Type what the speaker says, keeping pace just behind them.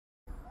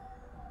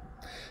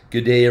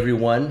Good day,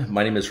 everyone.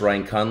 My name is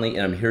Ryan Conley,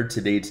 and I'm here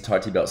today to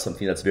talk to you about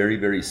something that's very,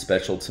 very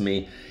special to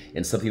me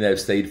and something that I've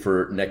studied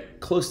for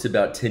close to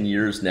about 10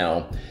 years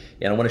now.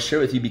 And I want to share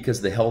with you because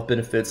of the health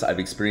benefits I've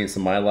experienced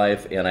in my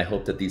life, and I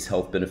hope that these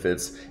health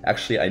benefits,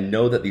 actually I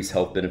know that these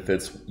health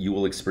benefits you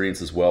will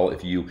experience as well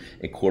if you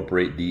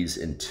incorporate these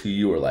into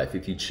your life,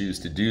 if you choose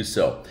to do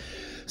so.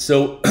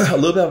 So a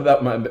little bit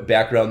about my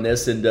background in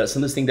this, and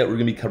some of the things that we're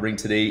going to be covering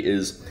today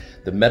is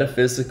the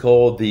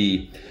metaphysical,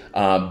 the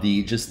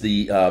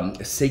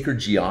sacred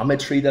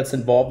geometry that's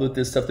involved with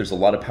this stuff. There's a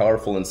lot of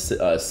powerful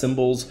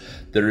symbols.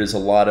 There is a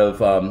lot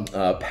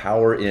of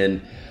power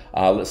in,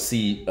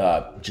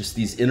 just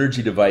these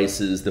energy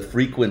devices, the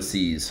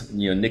frequencies.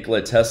 You know,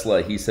 Nikola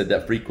Tesla, he said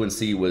that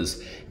frequency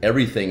was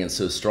everything and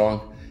so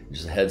strong.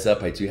 Just a heads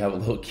up, I do have a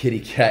little kitty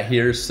cat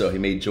here, so he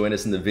may join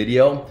us in the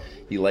video.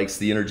 He likes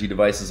the energy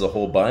devices a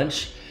whole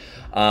bunch.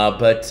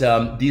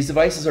 But these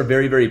devices are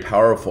very, very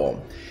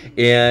powerful.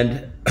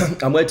 And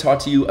I'm going to talk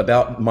to you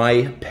about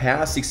my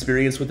past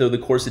experience with it over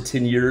the course of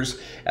 10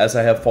 years as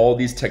I have followed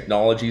these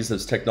technologies,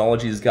 as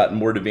technology has gotten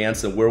more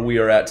advanced and where we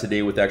are at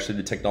today with actually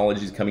the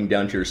technologies coming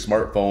down to your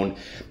smartphone.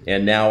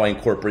 And now I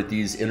incorporate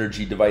these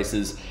energy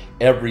devices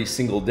every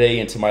single day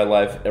into my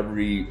life,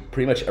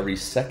 pretty much every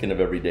second of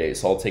every day.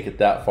 So I'll take it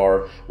that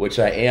far, which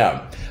I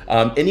am.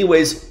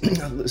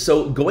 Anyways,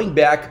 so going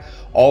back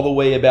all the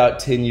way about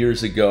 10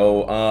 years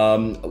ago,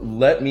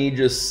 let me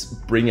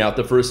just bring out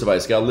the first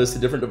device. Got a list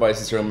of different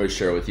devices here I'm going to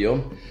share with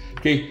you.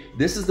 Okay,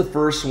 this is the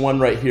first one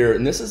right here,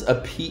 and this is a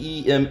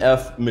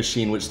PEMF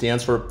machine, which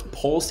stands for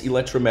Pulse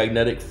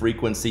Electromagnetic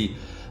Frequency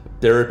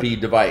Therapy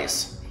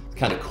Device. It's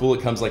kind of cool.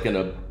 It comes like in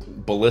a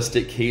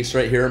ballistic case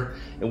right here.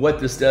 And what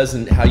this does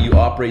and how you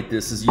operate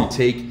this is you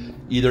take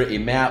either a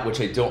mat, which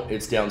I don't,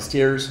 it's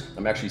downstairs.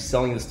 I'm actually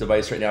selling this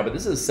device right now, but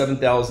this is a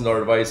 $7,000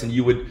 device, and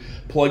you would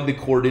plug the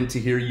cord into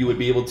here. You would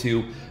be able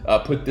to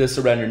put this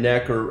around your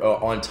neck or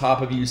on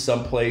top of you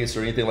someplace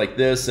or anything like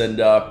this. And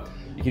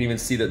you can even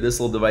see that this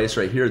little device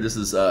right here, this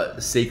is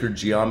sacred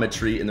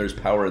geometry, and there's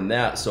power in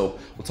that. So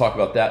we'll talk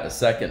about that in a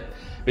second.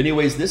 But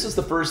anyways, this is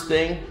the first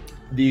thing.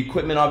 The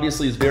equipment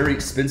obviously is very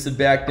expensive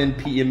back then.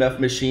 PEMF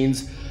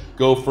machines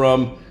go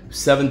from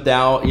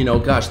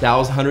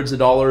 $7,000, hundreds of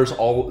dollars,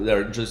 all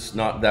they're just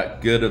not that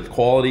good of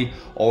quality,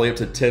 all the way up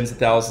to tens of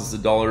thousands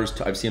of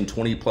dollars. I've seen them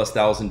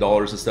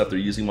 $20,000+ of stuff. They're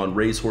using them on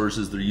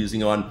racehorses, they're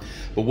using on,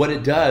 but what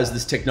it does,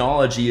 this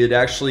technology, it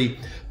actually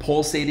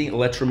pulsating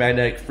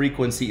electromagnetic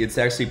frequency, it's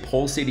actually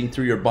pulsating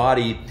through your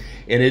body,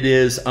 and it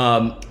is,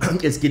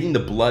 it's getting the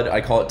blood,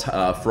 I call it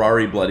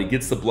Ferrari blood. It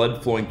gets the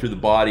blood flowing through the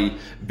body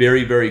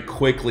very, very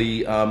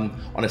quickly on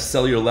a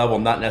cellular level,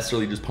 not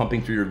necessarily just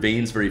pumping through your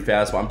veins very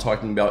fast, but I'm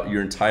talking about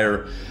your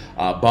entire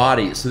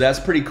body. So that's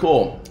pretty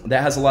cool.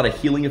 That has a lot of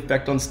healing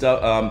effect on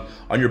stuff,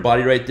 on your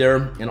body right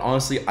there. And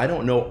honestly, I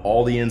don't know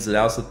all the ins and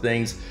outs of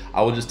things.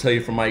 I will just tell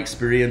you from my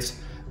experience,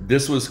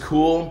 this was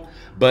cool,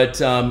 but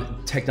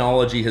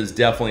technology has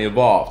definitely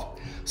evolved.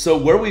 So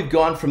where we've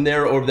gone from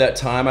there over that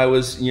time, I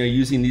was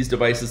using these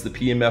devices, the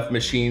PEMF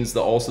machines,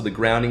 also the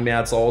grounding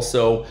mats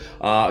also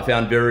I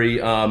found very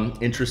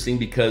interesting,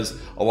 because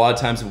a lot of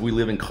times if we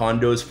live in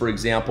condos, for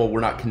example,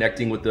 we're not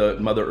connecting with the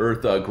Mother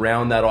Earth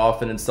ground that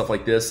often and stuff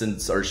like this,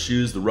 and our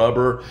shoes, the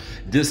rubber,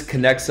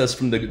 disconnects us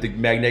from the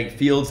magnetic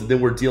fields, and then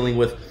we're dealing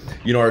with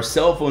our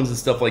cell phones and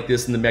stuff like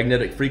this, and the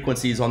magnetic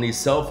frequencies on these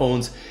cell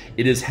phones.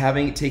 It is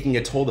taking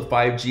a toll. The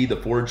 5G, the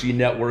 4G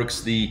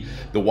networks, the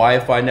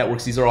Wi-Fi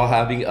networks, these are all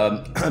having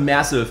a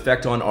massive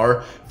effect on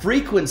our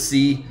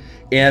frequency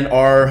and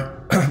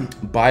our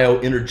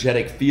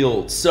bioenergetic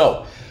field.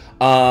 So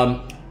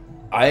I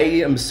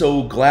am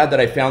so glad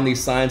that I found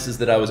these sciences,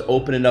 that I was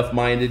open enough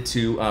minded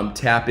to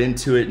tap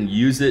into it and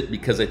use it,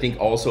 because I think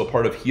also a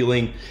part of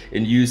healing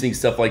and using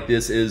stuff like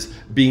this is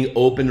being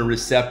open and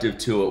receptive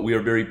to it. We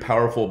are very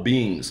powerful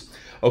beings.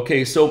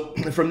 Okay, so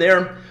from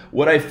there,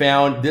 what I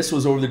found, this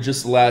was over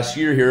just the last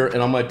year here,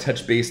 and I'm going to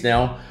touch base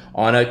now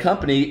on a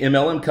company,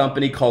 MLM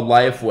company called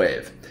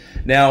Lifewave.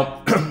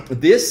 Now,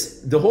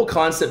 the whole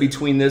concept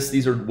between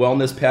these are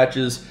wellness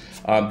patches.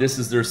 This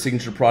is their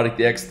signature product,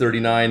 the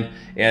X39,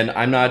 and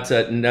I'm not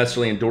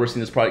necessarily endorsing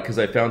this product because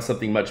I found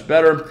something much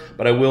better,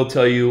 but I will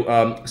tell you,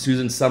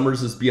 Susan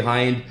Summers is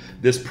behind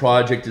this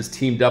project, is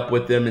teamed up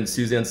with them, and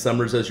Suzanne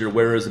Summers, as you're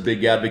aware, is a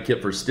big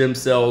advocate for stem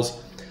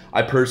cells.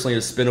 I personally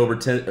have spent over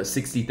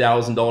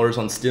 $60,000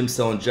 on stem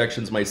cell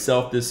injections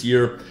myself this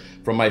year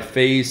from my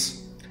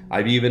face.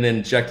 I've even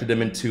injected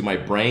them into my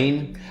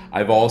brain.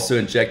 I've also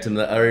injected in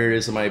the other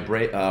areas of my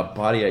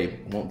body I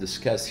won't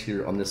discuss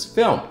here on this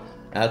film.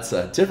 That's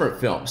a different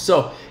film.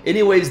 So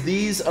anyways,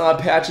 these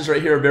patches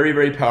right here are very,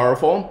 very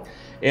powerful.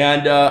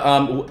 And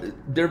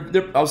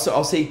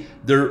I'll say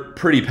they're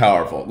pretty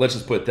powerful. Let's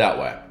just put it that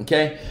way,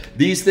 okay?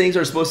 These things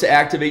are supposed to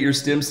activate your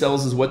stem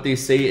cells is what they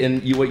say,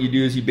 and what you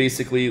do is you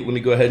basically, let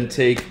me go ahead and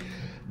take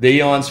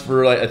the ions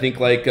for, I think,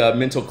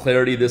 mental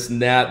clarity, this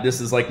and that.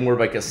 This is more of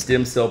like a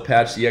stem cell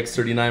patch, the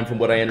X39, from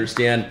what I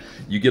understand.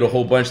 You get a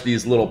whole bunch of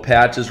these little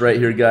patches right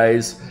here,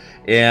 guys.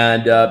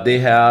 And they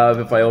have,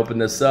 if I open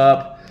this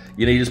up,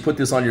 you just put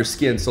this on your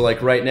skin. So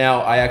right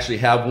now, I actually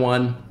have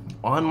one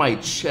on my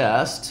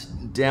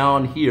chest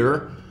down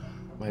here.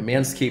 My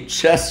Manscaped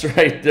chest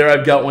right there.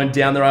 I've got one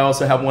down there. I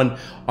also have one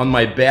on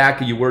my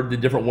back. You wear the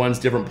different ones,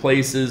 different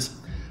places.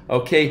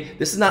 Okay,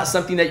 this is not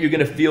something that you're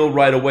gonna feel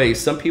right away.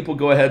 Some people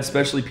go ahead,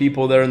 especially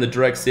people that are in the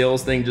direct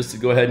sales thing, just to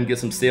go ahead and get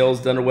some sales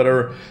done or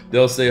whatever.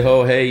 They'll say,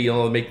 oh, hey, you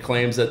know, make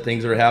claims that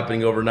things are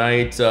happening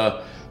overnight.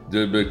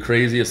 The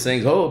craziest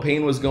things, oh,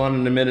 pain was gone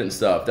in a minute and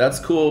stuff. That's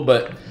cool,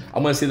 but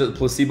I'm gonna say that the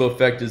placebo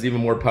effect is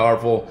even more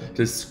powerful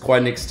to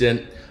quite an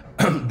extent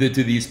to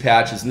these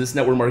patches. And this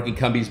network marketing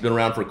company's been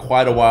around for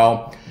quite a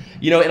while.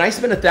 You know, and I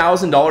spent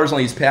 $1,000 on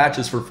these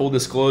patches. For full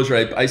disclosure.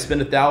 I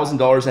spent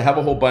 $1,000. I have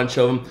a whole bunch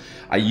of them.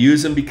 I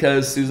use them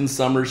because Susan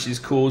Summers, she's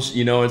cool,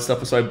 you know, and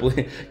stuff. So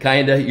I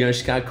kinda, you know,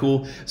 she's kind of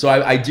cool. So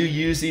I do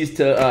use these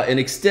to an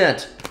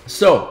extent.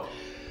 So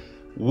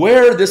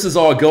where this is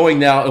all going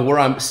now, and where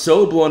I'm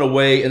so blown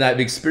away, and I've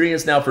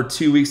experienced now for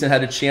 2 weeks and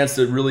had a chance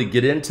to really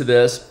get into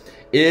this,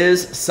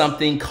 is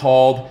something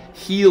called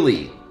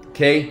Healy.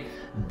 Okay,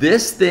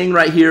 this thing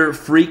right here,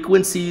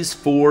 frequencies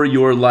for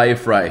your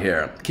life right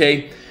here.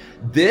 Okay.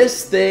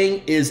 This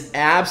thing is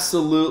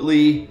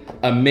absolutely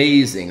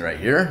amazing right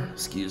here.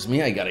 Excuse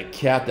me, I got a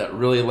cat that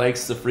really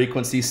likes the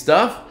frequency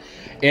stuff.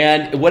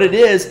 And what it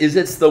is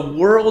it's the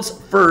world's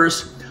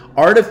first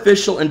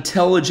artificial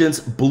intelligence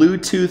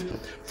Bluetooth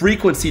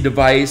frequency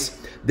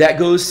device that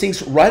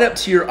syncs right up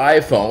to your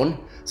iPhone.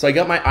 So I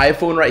got my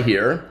iPhone right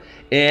here,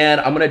 and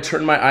I'm gonna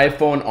turn my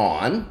iPhone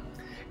on.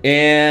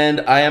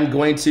 And I am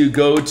going to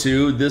go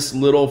to this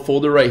little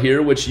folder right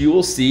here, which you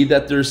will see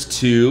that there's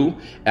 2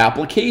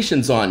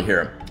 applications on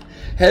here.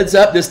 Heads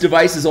up, this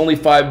device is only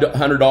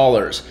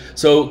 $500.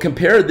 So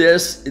compare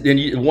this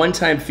in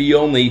one-time fee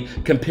only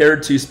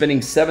compared to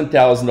spending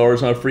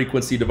 $7,000 on a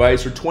frequency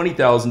device, or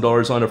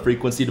 $20,000 on a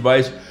frequency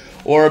device,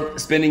 or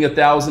spending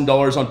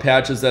 $1,000 on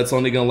patches that's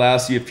only going to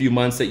last you a few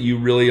months that you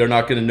really are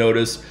not going to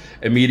notice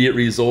immediate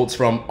results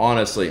from,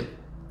 honestly.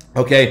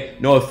 Okay,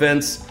 no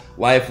offense.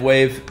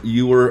 Lifewave,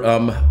 you were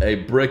a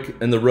brick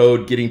in the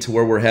road getting to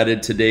where we're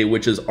headed today,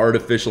 which is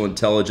artificial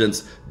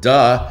intelligence.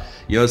 Duh.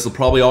 You know, this will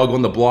probably all go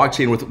on the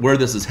blockchain with where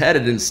this is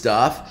headed and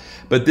stuff.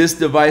 But this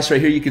device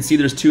right here, you can see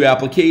there's 2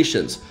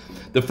 applications.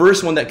 The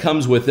first one that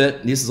comes with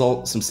it, this is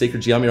all some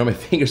sacred geometry on my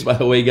fingers, by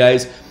the way,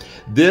 guys.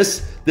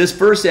 This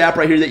first app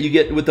right here that you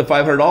get with the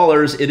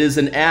 $500, it is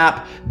an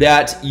app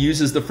that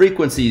uses the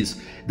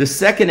frequencies. The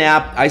second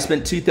app, I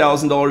spent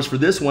 $2,000 for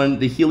this one,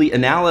 the Healy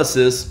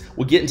analysis.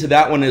 We'll get into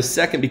that one in a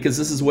second, because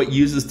this is what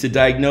uses to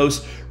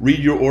diagnose, read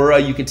your aura.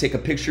 You can take a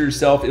picture of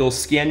yourself. It'll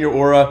scan your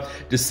aura,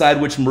 decide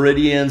which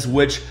meridians,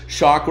 which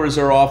chakras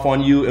are off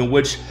on you, and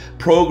which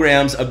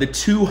programs of the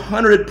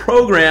 200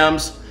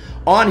 programs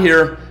on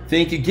here.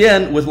 Think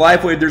again, with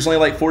Lifewave, there's only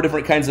like 4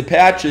 different kinds of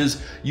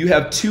patches. You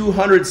have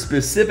 200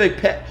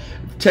 specific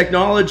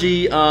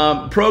technology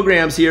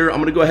programs here. I'm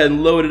gonna go ahead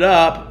and load it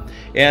up.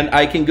 And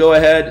I can go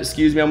ahead,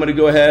 excuse me, I'm gonna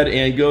go ahead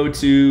and go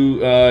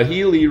to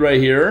Healy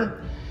right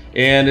here.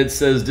 And it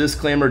says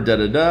disclaimer,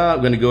 da-da-da.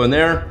 I'm gonna go in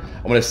there.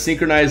 I'm gonna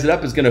synchronize it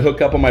up. It's gonna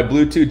hook up on my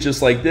Bluetooth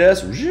just like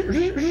this.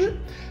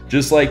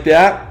 Just like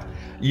that.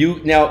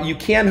 Now you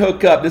can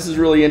hook up, this is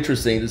really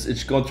interesting.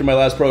 It's going through my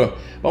last program.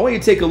 But I want you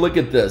to take a look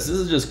at this. This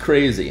is just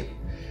crazy.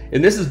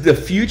 And this is the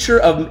future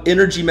of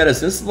energy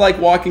medicine. This is like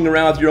walking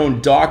around with your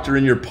own doctor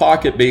in your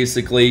pocket,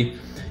 basically.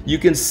 You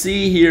can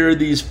see here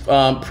these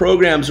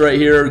programs right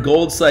here: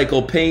 Gold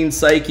Cycle, Pain,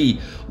 Psyche,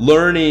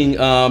 Learning,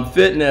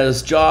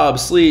 Fitness, Job,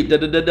 Sleep,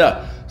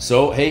 da-da-da-da.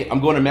 So, hey,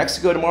 I'm going to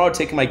Mexico tomorrow,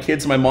 taking my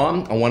kids and my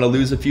mom. I want to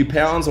lose a few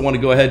pounds. I want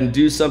to go ahead and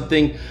do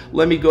something.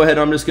 Let me go ahead.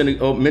 I'm just going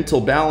to,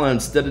 mental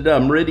balance, da-da-da,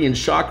 meridian,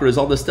 chakras,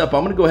 all this stuff.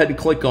 I'm going to go ahead and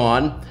click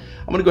on.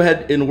 I'm going to go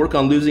ahead and work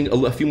on losing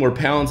a few more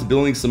pounds,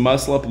 building some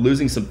muscle up,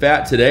 losing some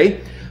fat today.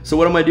 So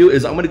what I'm going to do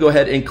is I'm going to go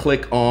ahead and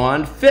click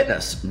on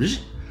fitness.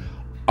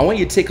 I want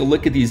you to take a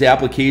look at these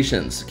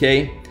applications,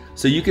 okay?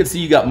 So you can see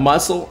you got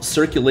muscle,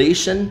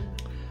 circulation,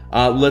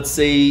 let's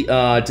say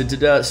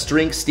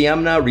strength,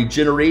 stamina,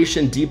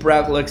 regeneration, deep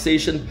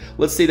relaxation.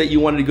 Let's say that you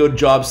wanted to go to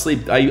job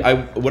sleep.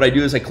 What I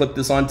do is I clip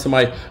this onto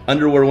my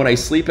underwear when I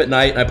sleep at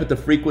night, and I put the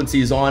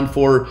frequencies on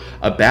for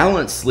a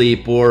balanced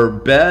sleep, or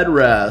bed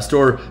rest,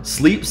 or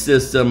sleep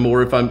system,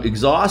 or if I'm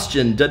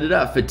exhaustion,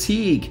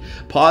 fatigue,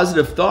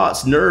 positive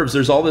thoughts, nerves.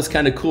 There's all this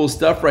kind of cool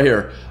stuff right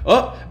here.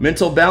 Oh,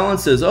 mental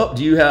balances. Oh,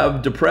 do you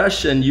have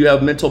depression? You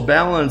have mental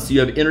balance. You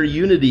have inner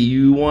unity.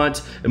 You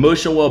want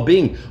emotional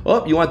well-being.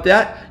 Oh, you want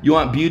that? You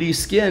want beauty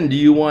skin? Do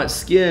you want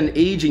skin,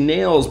 aging,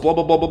 nails, blah,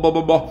 blah, blah, blah, blah,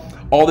 blah, blah.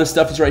 All this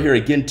stuff is right here.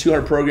 Again,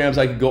 200 programs.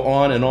 I could go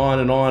on and on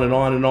and on and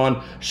on and on.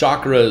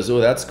 Chakras. Oh,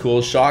 that's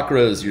cool.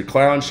 Chakras, your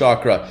crown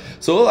chakra.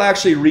 So it'll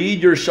actually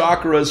read your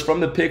chakras from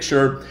the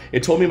picture.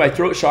 It told me my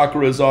throat chakra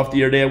was off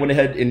the other day. I went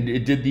ahead and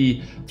it did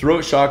the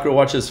throat chakra.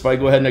 Watch this. If I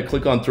go ahead and I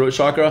click on throat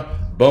chakra,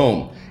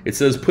 boom. It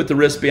says put the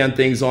wristband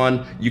things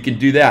on. You can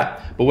do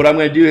that. But what I'm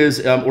going to do is,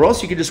 or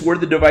else you can just wear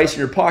the device in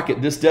your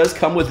pocket. This does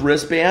come with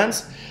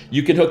wristbands.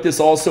 You can hook this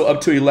also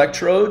up to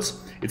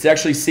electrodes, It's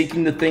actually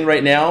syncing the thing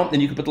right now, and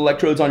you can put the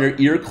electrodes on your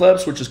ear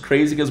clips, which is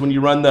crazy because when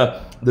you run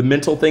the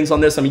mental things on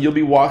this, I mean, you'll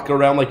be walking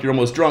around like you're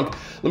almost drunk.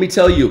 Let me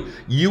tell you,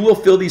 you will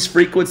feel these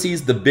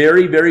frequencies the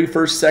very, very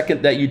first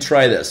second that you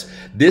try this.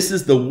 This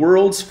is the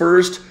world's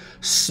first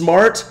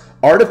smart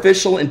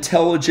artificial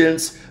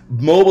intelligence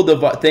mobile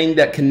device thing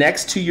that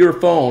connects to your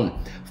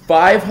phone.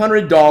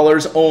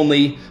 $500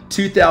 only,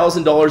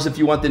 $2,000 if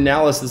you want the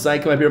analysis. I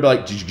come up here and be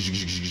like,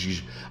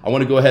 I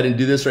want to go ahead and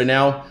do this right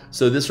now.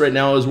 So this right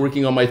now is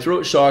working on my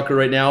throat chakra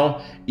right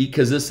now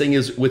because this thing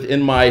is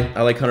within my,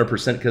 I like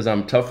 100% because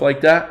I'm tough like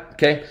that,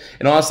 okay?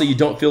 And honestly, you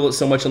don't feel it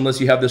so much unless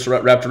you have this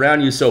wrapped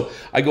around you. So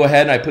I go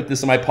ahead and I put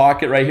this in my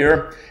pocket right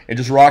here and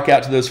just rock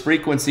out to those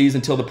frequencies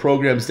until the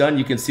program's done.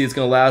 You can see it's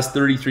going to last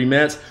 33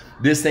 minutes.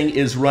 This thing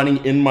is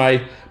running in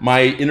my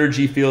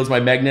energy fields, my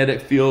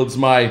magnetic fields,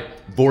 my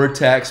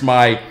vortex,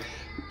 my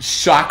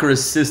chakra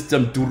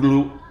system,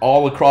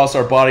 all across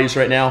our bodies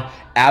right now.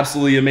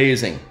 Absolutely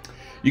amazing.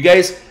 You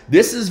guys,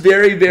 this is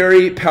very,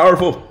 very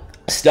powerful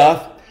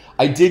stuff.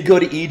 I did go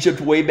to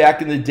Egypt way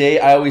back in the day.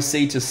 I always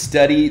say to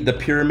study the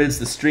pyramids,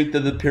 the strength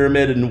of the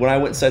pyramid. And when I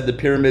went inside the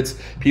pyramids,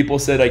 people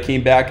said I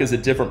came back as a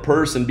different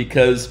person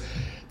because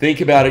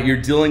think about it.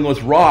 You're dealing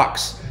with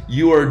rocks.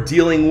 You are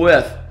dealing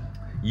with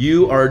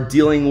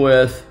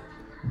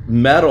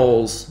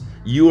metals.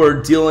 You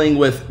are dealing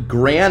with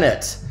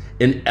granite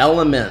and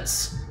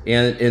elements.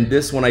 And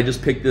this one, I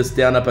just picked this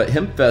down up at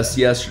HempFest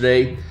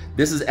yesterday.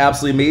 This is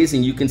absolutely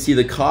amazing. You can see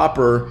the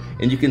copper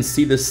and you can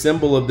see the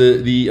symbol of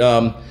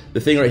the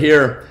thing right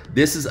here.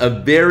 This is a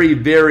very,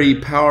 very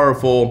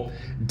powerful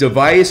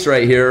device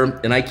right here.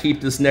 And I keep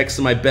this next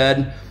to my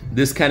bed.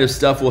 This kind of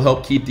stuff will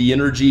help keep the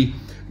energy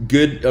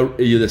good,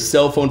 the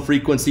cell phone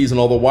frequencies and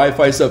all the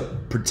Wi-Fi stuff,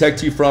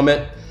 protect you from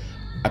it.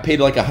 I paid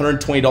like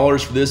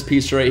 $120 for this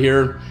piece right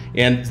here.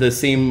 And the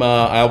same,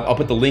 I'll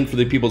put the link for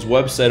the people's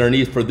website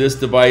underneath for this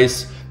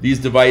device, these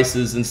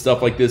devices and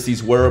stuff like this,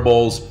 these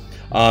wearables,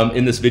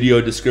 in this video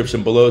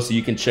description below so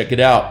you can check it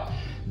out.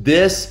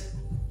 This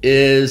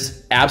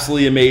is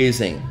absolutely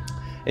amazing.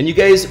 And you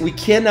guys, we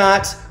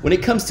cannot, when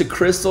it comes to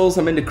crystals,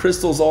 I'm into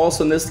crystals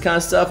also and this kind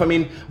of stuff. I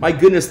mean, my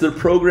goodness, they're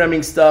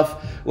programming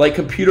stuff like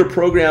computer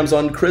programs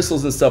on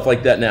crystals and stuff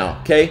like that now,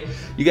 okay?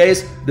 You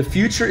guys, the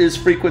future is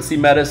frequency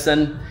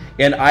medicine.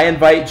 And I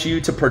invite you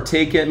to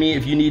partake in me.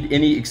 If you need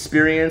any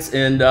experience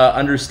and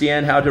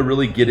understand how to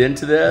really get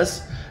into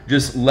this,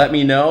 just let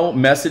me know,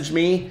 message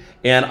me,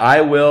 and I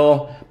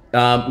will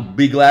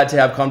be glad to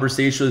have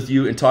conversation with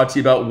you and talk to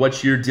you about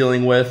what you're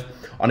dealing with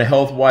on a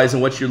health-wise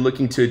and what you're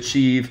looking to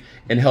achieve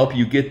and help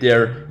you get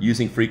there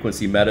using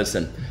frequency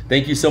medicine.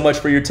 Thank you so much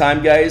for your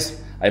time,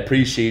 guys. I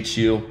appreciate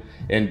you,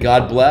 and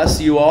God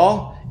bless you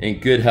all and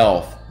good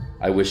health.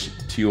 I wish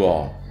to you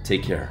all.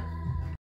 Take care.